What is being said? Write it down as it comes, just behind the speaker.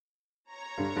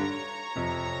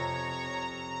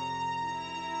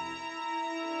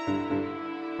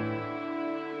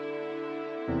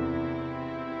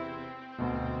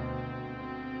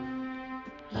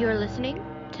You're listening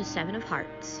to Seven of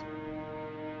Hearts.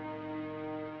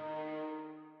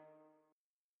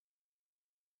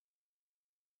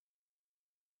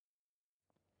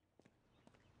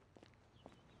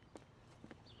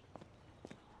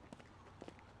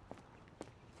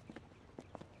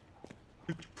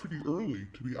 It's pretty early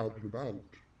to be out and about,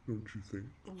 don't you think?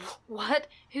 What?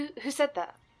 Who said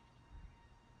that?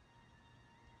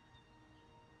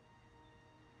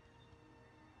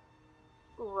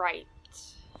 Right.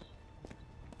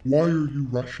 Why are you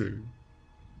rushing?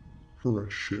 For a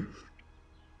shift?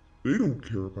 They don't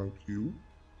care about you.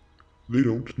 They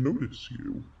don't notice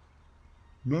you.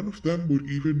 None of them would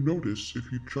even notice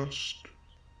if you just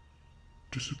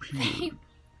disappeared.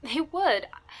 They would.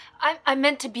 I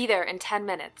meant to be there in 10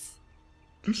 minutes.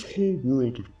 This whole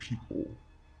world of people,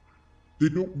 they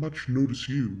don't much notice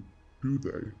you, do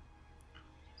they?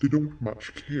 They don't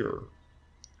much care.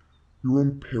 Your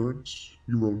own parents,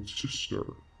 your own sister.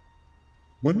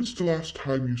 When is the last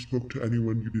time you spoke to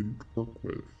anyone you didn't work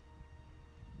with?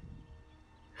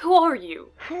 Who are you?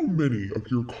 How many of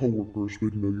your coworkers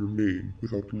would know your name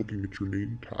without looking at your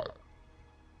name tag?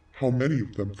 How many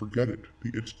of them forget it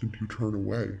the instant you turn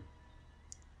away?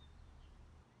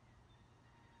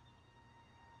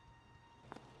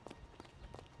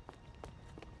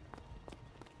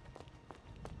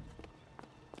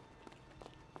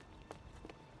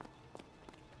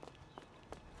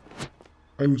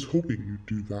 I was hoping you'd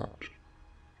do that.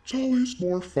 It's always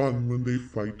more fun when they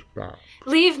fight back.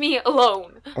 Leave me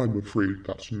alone! I'm afraid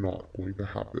that's not going to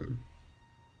happen.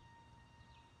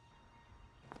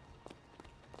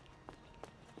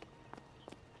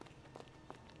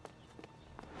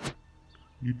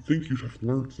 You'd think you'd have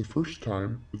learned the first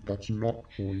time that that's not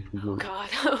going to work.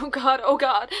 Oh God, oh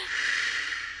God.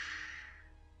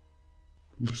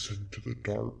 Listen to the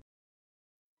dark.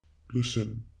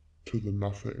 Listen to the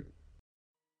nothing.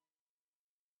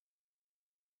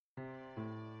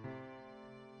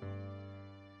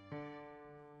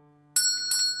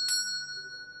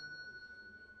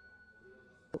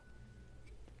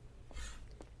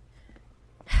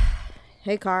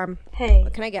 Hey, Carm. Hey,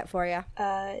 What can I get for you?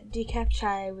 decaf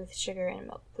chai with sugar and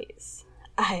milk, please.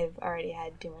 I've already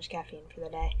had too much caffeine for the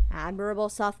day. Admirable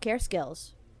self-care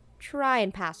skills. Try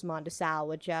and pass them on to Sal,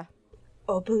 would ya?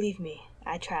 Oh, believe me,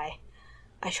 I try.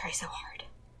 I try so hard.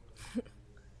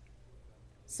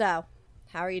 So,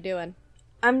 how are you doing?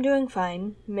 I'm doing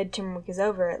fine. Midterm week is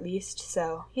over at least,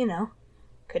 so,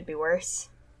 could be worse.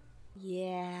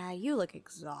 Yeah, you look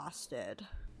exhausted.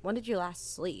 When did you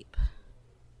last sleep?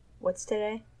 What's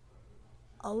today?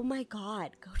 Oh my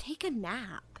god, go take a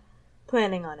nap.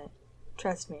 Planning on it.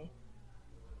 Trust me.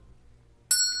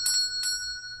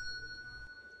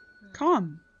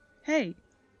 Calm. Hey.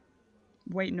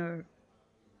 Wait, no.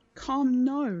 Calm,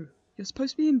 no. You're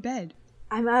supposed to be in bed.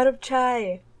 I'm out of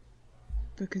chai.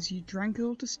 Because you drank it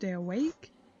all to stay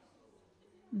awake?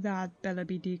 That better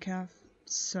be decaf.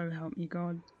 So help me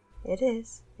God. It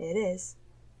is. It is.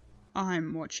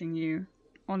 I'm watching you.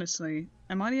 Honestly,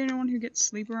 am I the only one who gets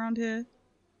sleep around here?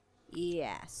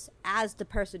 Yes, as the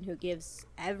person who gives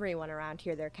everyone around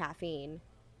here their caffeine.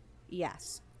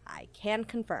 Yes, I can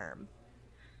confirm.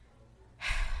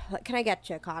 What can I get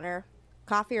you, Connor?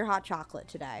 Coffee or hot chocolate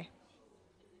today?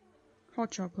 Hot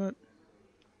chocolate.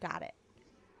 Got it.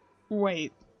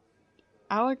 Wait.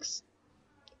 Alex?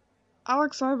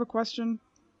 Alex, I have a question.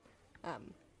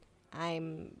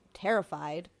 I'm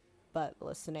terrified, but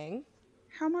listening.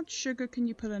 How much sugar can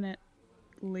you put in it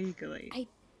legally? I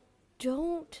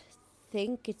don't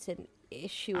think it's an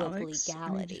issue Alex, of I need you to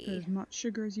legality. put as much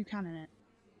sugar as you can in it.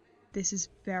 This is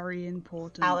very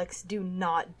important. Alex, do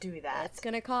not do that. It's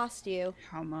gonna cost you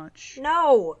How much?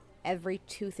 No! every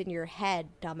tooth in your head,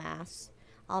 dumbass.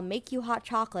 I'll make you hot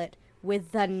chocolate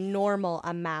with the normal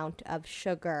amount of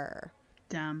sugar.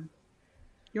 Damn.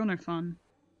 You're no fun.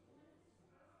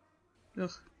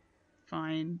 Ugh.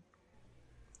 Fine.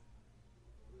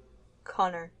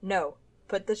 Connor, no.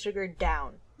 Put the sugar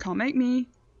down. Can't make me.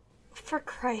 For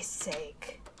Christ's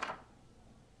sake.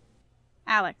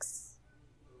 Alex,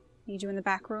 need you in the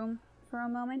back room for a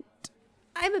moment?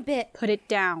 I'm a bit Put it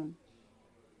down.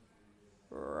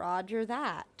 Roger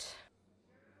that.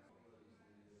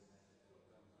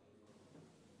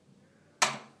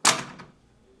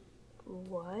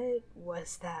 What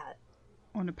was that?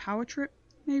 On a power trip,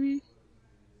 maybe?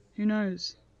 Who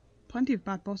knows? Plenty of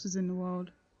bad bosses in the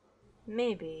world.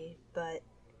 Maybe, but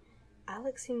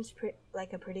Alex seems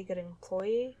like a pretty good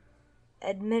employee.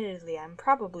 Admittedly, I'm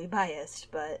probably biased,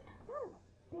 but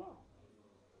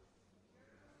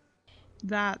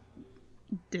That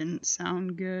didn't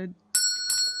sound good.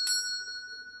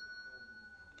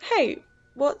 Hey,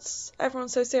 what's everyone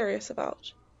so serious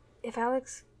about? if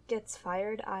Alex gets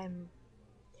fired, I'm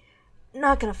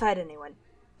not gonna fight anyone,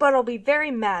 but I'll be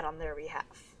very mad on their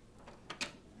behalf.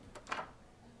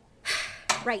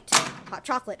 Right. Hot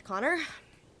chocolate, Connor.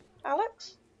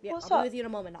 Alex? Yeah, What's I'll up? be with you in a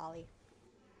moment, Ollie.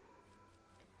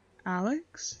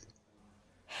 Alex?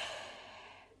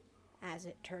 As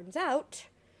it turns out,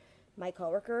 my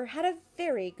coworker had a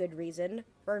very good reason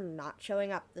for not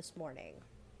showing up this morning.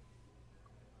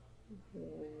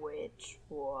 Which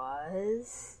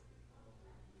was...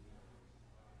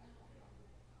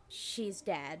 She's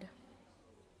dead.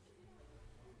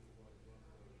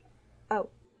 Oh,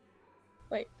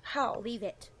 Wait, how? Leave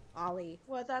it, Ollie.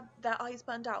 Well, their eyes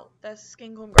burned out, their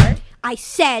skin gone grey. I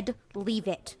said leave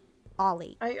it,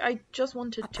 Ollie. I just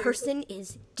wanted A to... person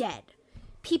is dead.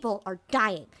 People are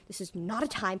dying. This is not a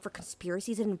time for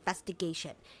conspiracies and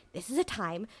investigation. This is a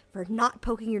time for not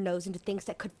poking your nose into things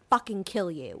that could fucking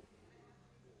kill you.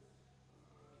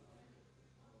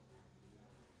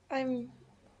 I'm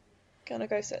gonna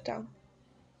go sit down.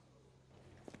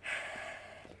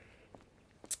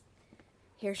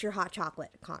 Here's your hot chocolate,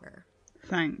 Connor.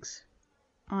 Thanks.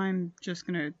 I'm just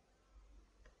gonna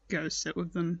go sit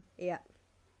with them. Yeah,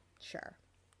 sure.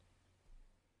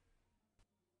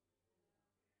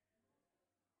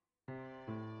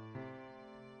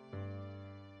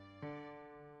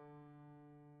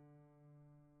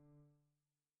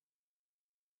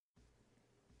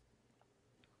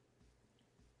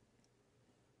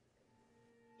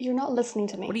 You're not listening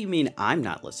to me. What do you mean I'm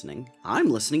not listening?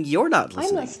 I'm listening, you're not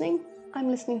listening. I'm listening. I'm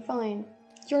listening fine.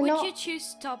 You're Would not. you choose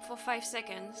stop for 5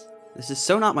 seconds? This is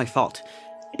so not my fault.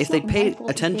 It's If they'd not my pay fault for being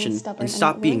attention stubborn and and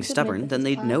stop not being willing to admit stubborn, that then this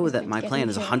they'd plan know is that meant my to get plan me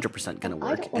is killed. 100% gonna And I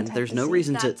work, don't want and to there's have no to see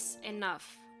reason to... That's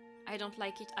enough. I don't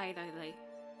like it either, Lee.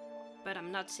 But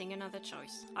I'm not seeing another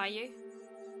choice. Are you?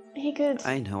 He could.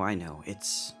 I know.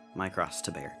 It's my cross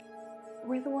to bear.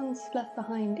 We're the ones left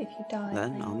behind if you die.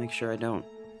 Then I- I'll make sure I don't.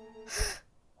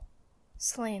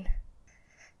 Slain.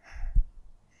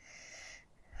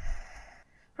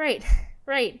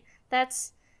 Right.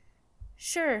 That's...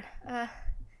 Sure,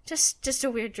 just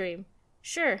a weird dream.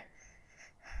 Sure.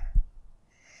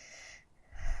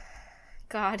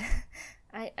 God,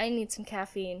 I need some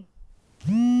caffeine.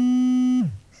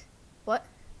 What?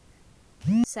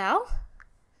 Sal?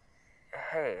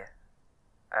 Hey,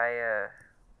 I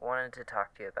wanted to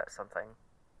talk to you about something.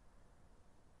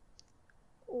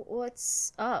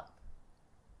 What's up?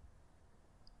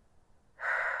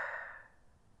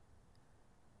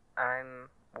 I'm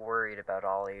worried about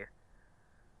Ollie.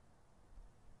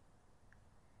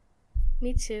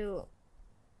 Me too.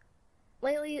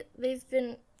 Lately, they've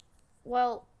been...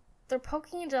 Well, they're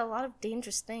poking into a lot of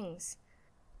dangerous things.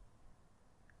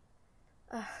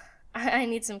 I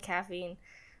need some caffeine.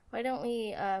 Why don't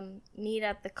we, meet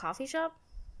at the coffee shop?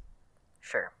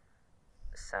 Sure.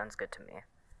 Sounds good to me.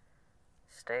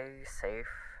 Stay safe.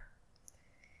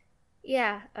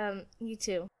 Yeah, you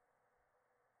too.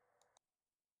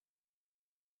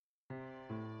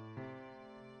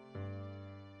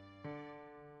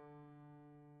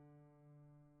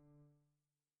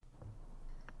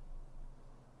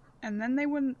 And then they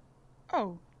wouldn't...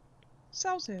 Oh,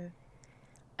 Sal's here.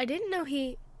 I didn't know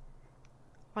he...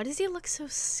 Why does he look so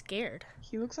scared?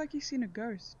 He looks like he's seen a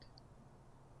ghost.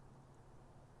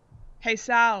 Hey,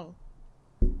 Sal!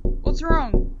 What's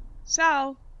wrong?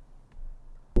 Sal!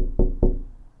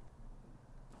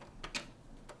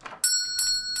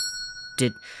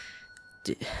 Did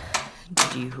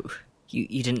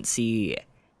you didn't see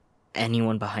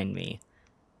anyone behind me,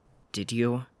 did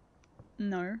you?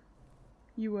 No.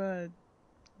 You were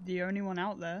the only one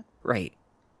out there. Right.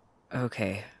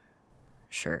 Okay.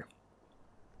 Sure.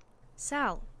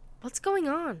 Sal, what's going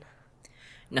on?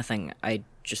 Nothing. I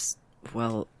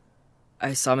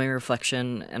saw my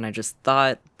reflection and I just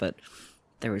thought, but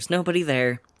there was nobody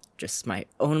there. Just my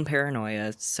own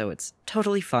paranoia, so it's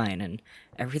totally fine and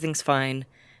everything's fine.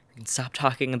 We can stop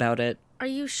talking about it. Are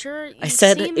you sure? I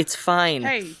said it's fine.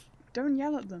 Hey, don't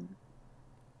yell at them.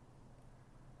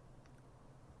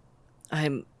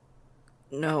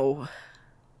 No.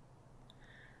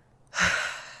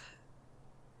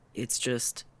 It's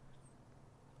just...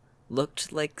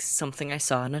 looked like something I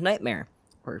saw in a nightmare.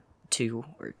 Or 2,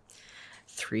 or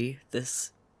 3.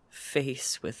 This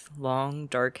face with long,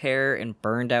 dark hair and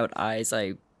burned out eyes.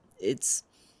 It's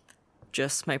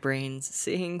just my brain's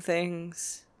seeing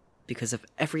things because of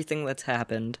everything that's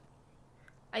happened.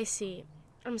 I see.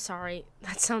 I'm sorry.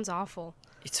 That sounds awful.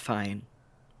 It's fine.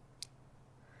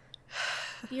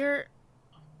 You're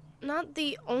not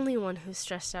the only one who's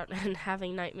stressed out and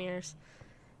having nightmares.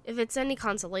 If it's any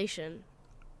consolation,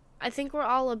 I think we're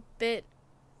all a bit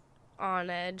on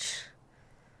edge.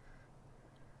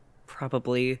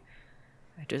 Probably.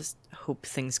 I just hope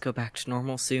things go back to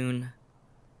normal soon.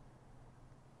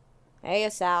 Hey,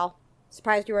 Sal.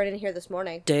 Surprised you weren't in here this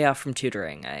morning. Day off from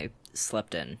tutoring. I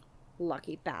slept in.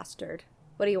 Lucky bastard.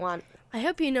 What do you want? I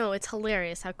hope you know it's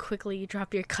hilarious how quickly you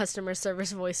drop your customer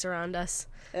service voice around us.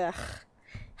 Ugh.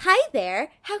 Hi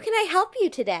there. How can I help you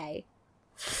today?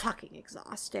 Fucking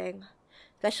exhausting.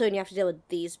 Especially when you have to deal with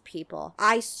these people.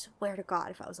 I swear to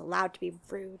God, if I was allowed to be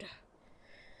rude.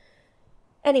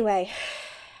 Anyway,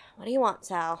 what do you want,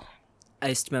 Sal?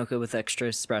 Iced mocha with extra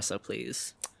espresso,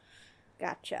 please.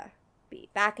 Gotcha. Be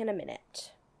back in a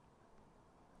minute.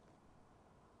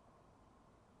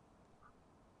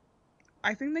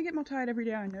 I think they get more tired every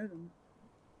day I know them.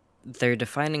 Their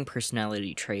defining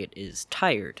personality trait is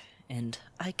tired, and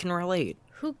I can relate.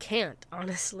 Who can't,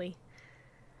 honestly?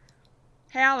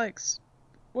 Hey, Alex.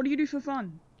 What do you do for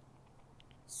fun?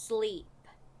 Sleep.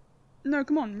 No,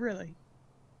 come on, really.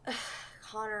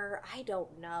 Connor, I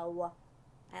don't know.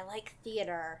 I like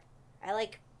theater. I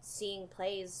like seeing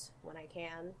plays when I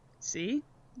can. See?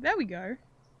 There we go.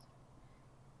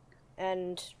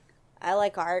 And I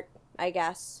like art, I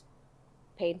guess.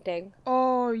 Painting.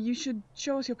 Oh, you should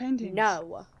show us your paintings.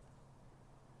 No.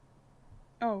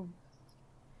 Oh.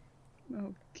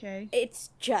 Okay.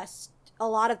 It's just, a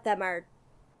lot of them are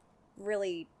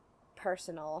really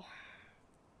personal.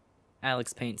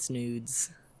 Alex paints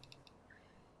nudes.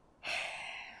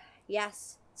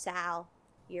 Yes, Sal,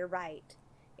 you're right.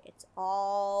 It's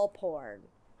all porn.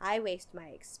 I waste my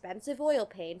expensive oil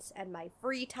paints and my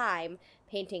free time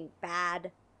painting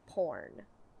bad porn.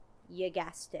 You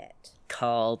guessed it.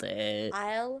 Called it.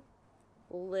 I'll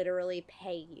literally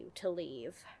pay you to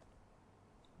leave.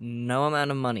 No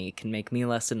amount of money can make me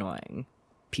less annoying.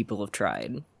 People have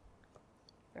tried.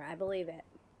 I believe it.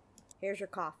 Here's your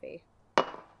coffee.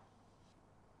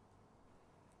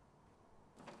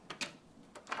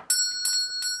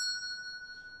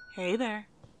 Hey there.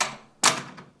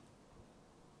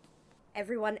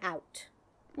 Everyone out.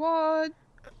 What?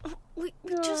 We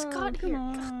just got here.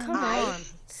 Come I on.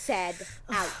 said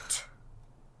out.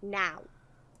 Now.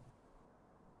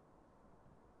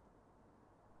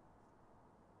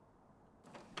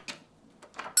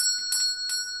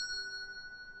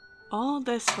 All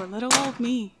this for little old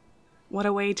me. What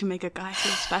a way to make a guy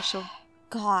feel special.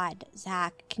 God,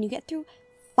 Zach, can you get through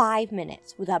 5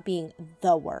 minutes without being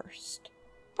the worst?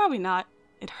 Probably not.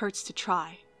 It hurts to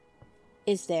try.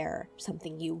 Is there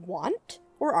something you want?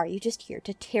 Or are you just here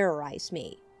to terrorize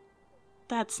me?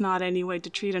 That's not any way to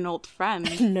treat an old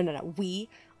friend. No. We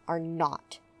are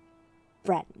not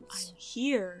friends. I'm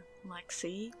here,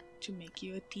 Lexi, to make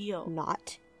you a deal.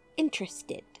 Not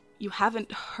interested. You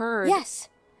haven't heard. Yes,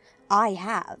 I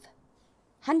have.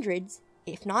 Hundreds,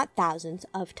 if not thousands,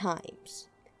 of times.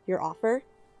 Your offer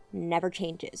never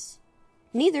changes.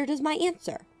 Neither does my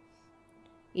answer.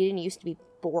 You didn't used to be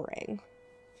boring.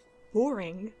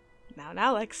 Boring? Now,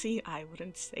 Lexi, I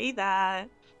wouldn't say that.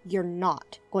 You're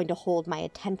not going to hold my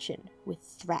attention with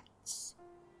threats.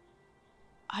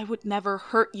 I would never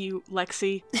hurt you,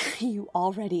 Lexi. You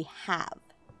already have.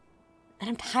 And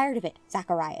I'm tired of it,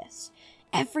 Zacharias.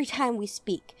 Every time we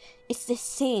speak, it's the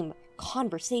same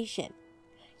conversation.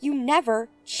 You never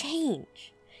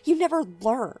change. You never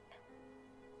learn.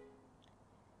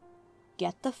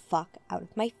 Get the fuck out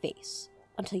of my face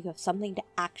until you have something to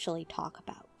actually talk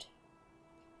about.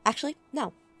 Actually,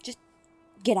 no. Just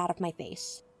get out of my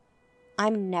face.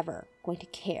 I'm never going to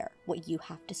care what you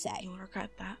have to say. You'll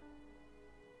regret that.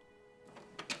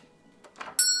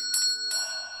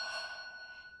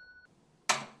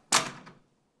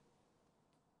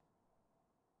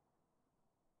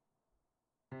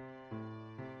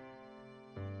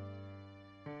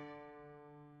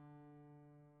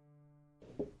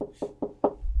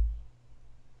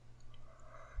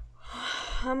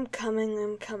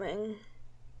 I'm coming.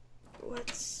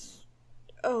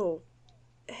 Oh.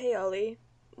 Hey, Ollie.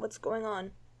 What's going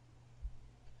on?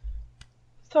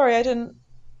 Sorry, I didn't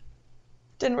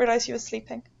realize you were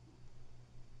sleeping.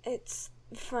 It's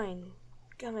fine.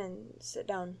 Come in, sit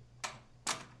down.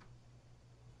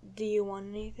 Do you want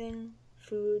anything?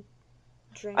 Food?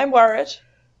 Drink? I'm worried.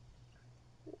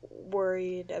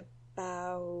 Worried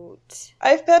about...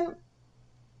 I've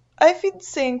been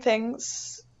seeing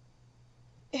things,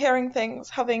 hearing things,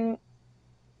 having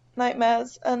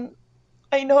nightmares, and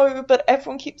I know, but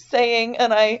everyone keeps saying,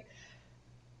 and I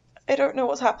don't know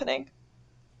what's happening.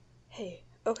 Hey,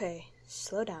 okay,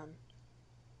 slow down.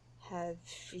 Have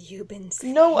you been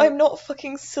sleeping? No, I'm not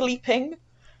fucking sleeping.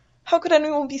 How could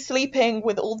anyone be sleeping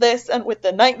with all this and with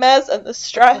the nightmares and the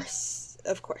stress?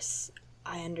 Of course.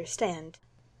 I understand.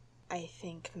 I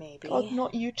think maybe... God,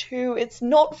 not you too. It's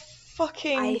not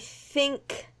fucking... I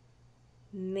think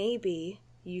maybe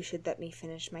you should let me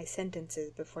finish my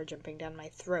sentences before jumping down my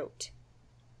throat.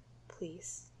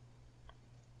 Please.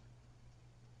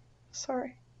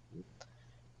 Sorry.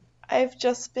 I've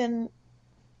just been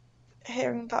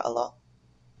hearing that a lot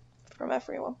from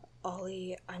everyone.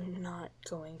 Ollie, I'm not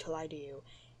going to lie to you.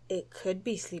 It could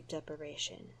be sleep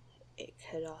deprivation. It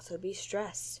could also be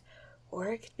stress. Or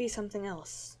it could be something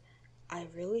else. I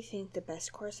really think the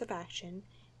best course of action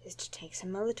is to take some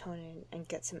melatonin and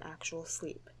get some actual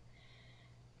sleep.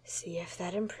 See if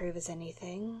that improves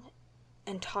anything,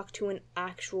 and talk to an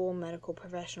actual medical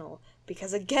professional,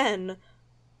 because again,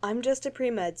 I'm just a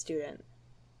pre-med student.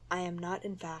 I am not,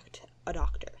 in fact, a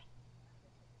doctor.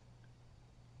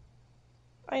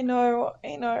 I know,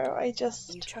 I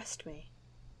just... You trust me?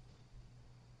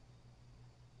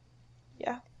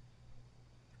 Yeah.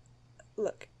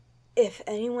 Look, if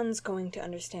anyone's going to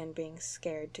understand being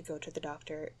scared to go to the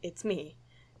doctor, it's me.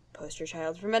 Poster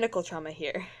child for medical trauma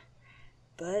here.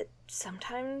 But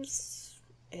sometimes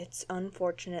it's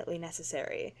unfortunately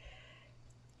necessary.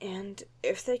 And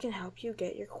if they can help you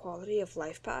get your quality of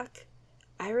life back,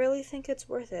 I really think it's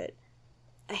worth it.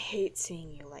 I hate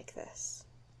seeing you like this.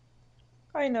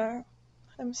 I know.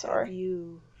 I'm sorry. Have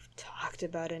you talked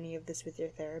about any of this with your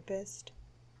therapist?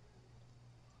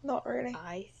 Not really.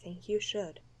 I think you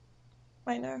should.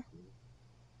 I know.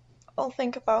 I'll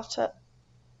think about it.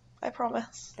 I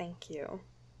promise. Thank you.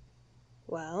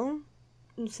 Well,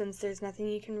 since there's nothing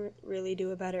you can really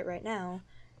do about it right now,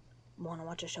 want to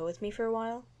watch a show with me for a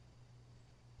while?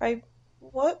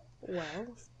 What?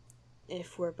 Well,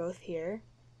 if we're both here,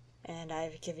 and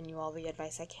I've given you all the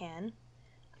advice I can,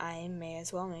 I may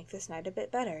as well make this night a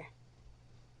bit better.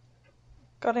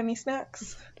 Got any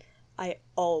snacks? I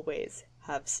always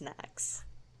have snacks.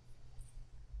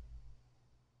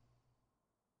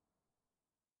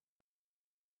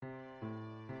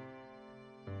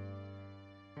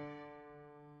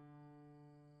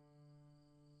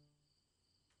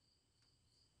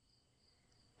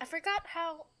 I forgot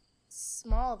how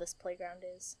small this playground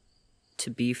is. To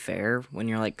be fair, when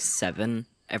you're like 7,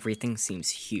 everything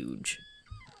seems huge.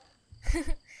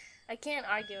 I can't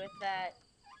argue with that.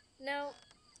 No,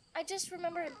 I just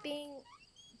remember it being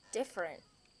different.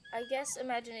 I guess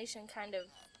imagination kind of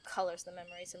colors the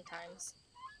memory sometimes.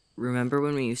 Remember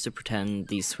when we used to pretend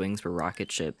these swings were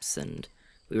rocket ships and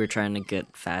we were trying to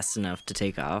get fast enough to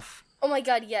take off? Oh my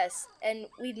god, yes. And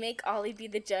we'd make Ollie be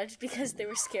the judge because they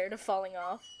were scared of falling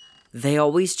off. They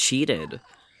always cheated.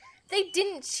 They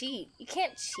didn't cheat. You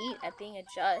can't cheat at being a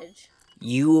judge.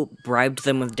 You bribed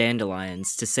them with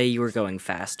dandelions to say you were going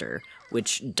faster,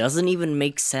 which doesn't even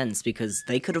make sense because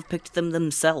they could have picked them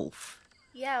themselves.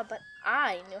 Yeah, but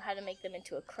I knew how to make them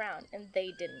into a crown, and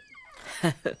they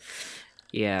didn't.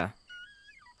 Yeah.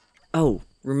 Oh,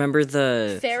 remember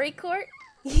the... Fairy court?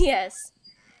 Yes.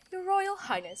 Your Royal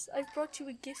Highness, I've brought you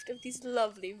a gift of these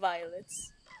lovely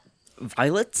violets.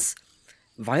 Violets?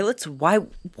 Violets?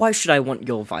 Why should I want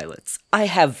your violets? I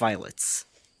have violets.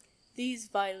 These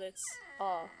violets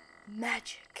are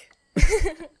magic.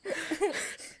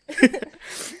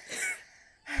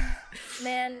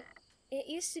 Man, it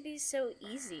used to be so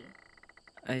easy.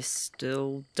 I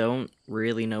still don't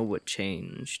really know what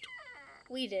changed.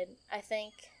 We did, I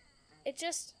think. It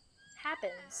just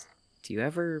happens. Do you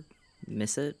ever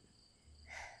miss it?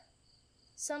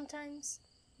 Sometimes,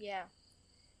 yeah.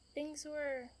 Things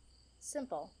were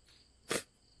simple.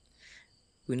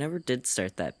 We never did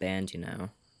start that band, you know.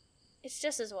 It's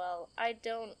just as well. I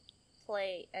don't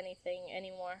play anything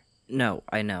anymore. No,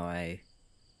 I know,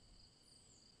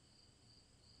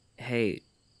 Hey,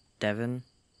 Devin?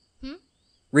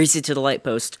 Race it to the light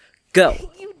post. Go!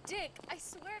 You dick! I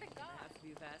swear to God! I have to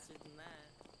be faster than that.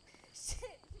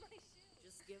 Shit, my shoe!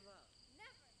 Just give up.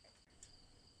 Never!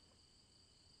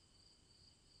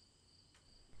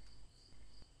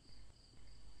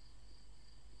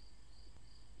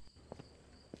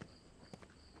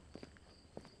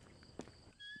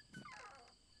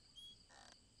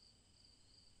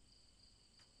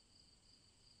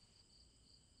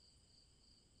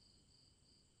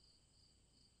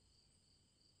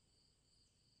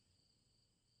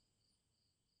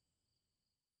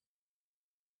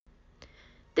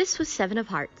 This was Seven of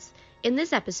Hearts. In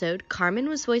this episode, Carmen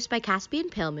was voiced by Caspian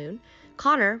Palemoon,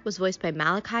 Connor was voiced by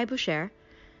Malachi Boucher,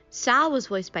 Sal was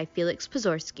voiced by Felix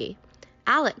Pozorski,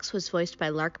 Alex was voiced by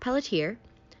Lark Pelletier,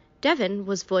 Devin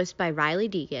was voiced by Riley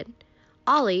Deegan,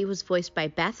 Ollie was voiced by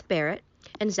Beth Barrett,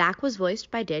 and Zach was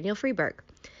voiced by Daniel Freeberg.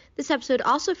 This episode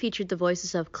also featured the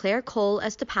voices of Claire Cole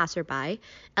as the passerby,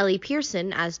 Ellie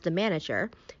Pearson as the manager,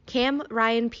 Cam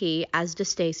Ryan P. as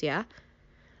Destacia,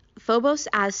 Phobos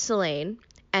as Selene,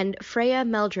 and Freya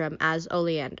Meldrum as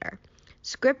Oleander.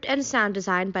 Script and sound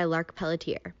design by Lark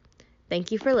Pelletier.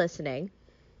 Thank you for listening.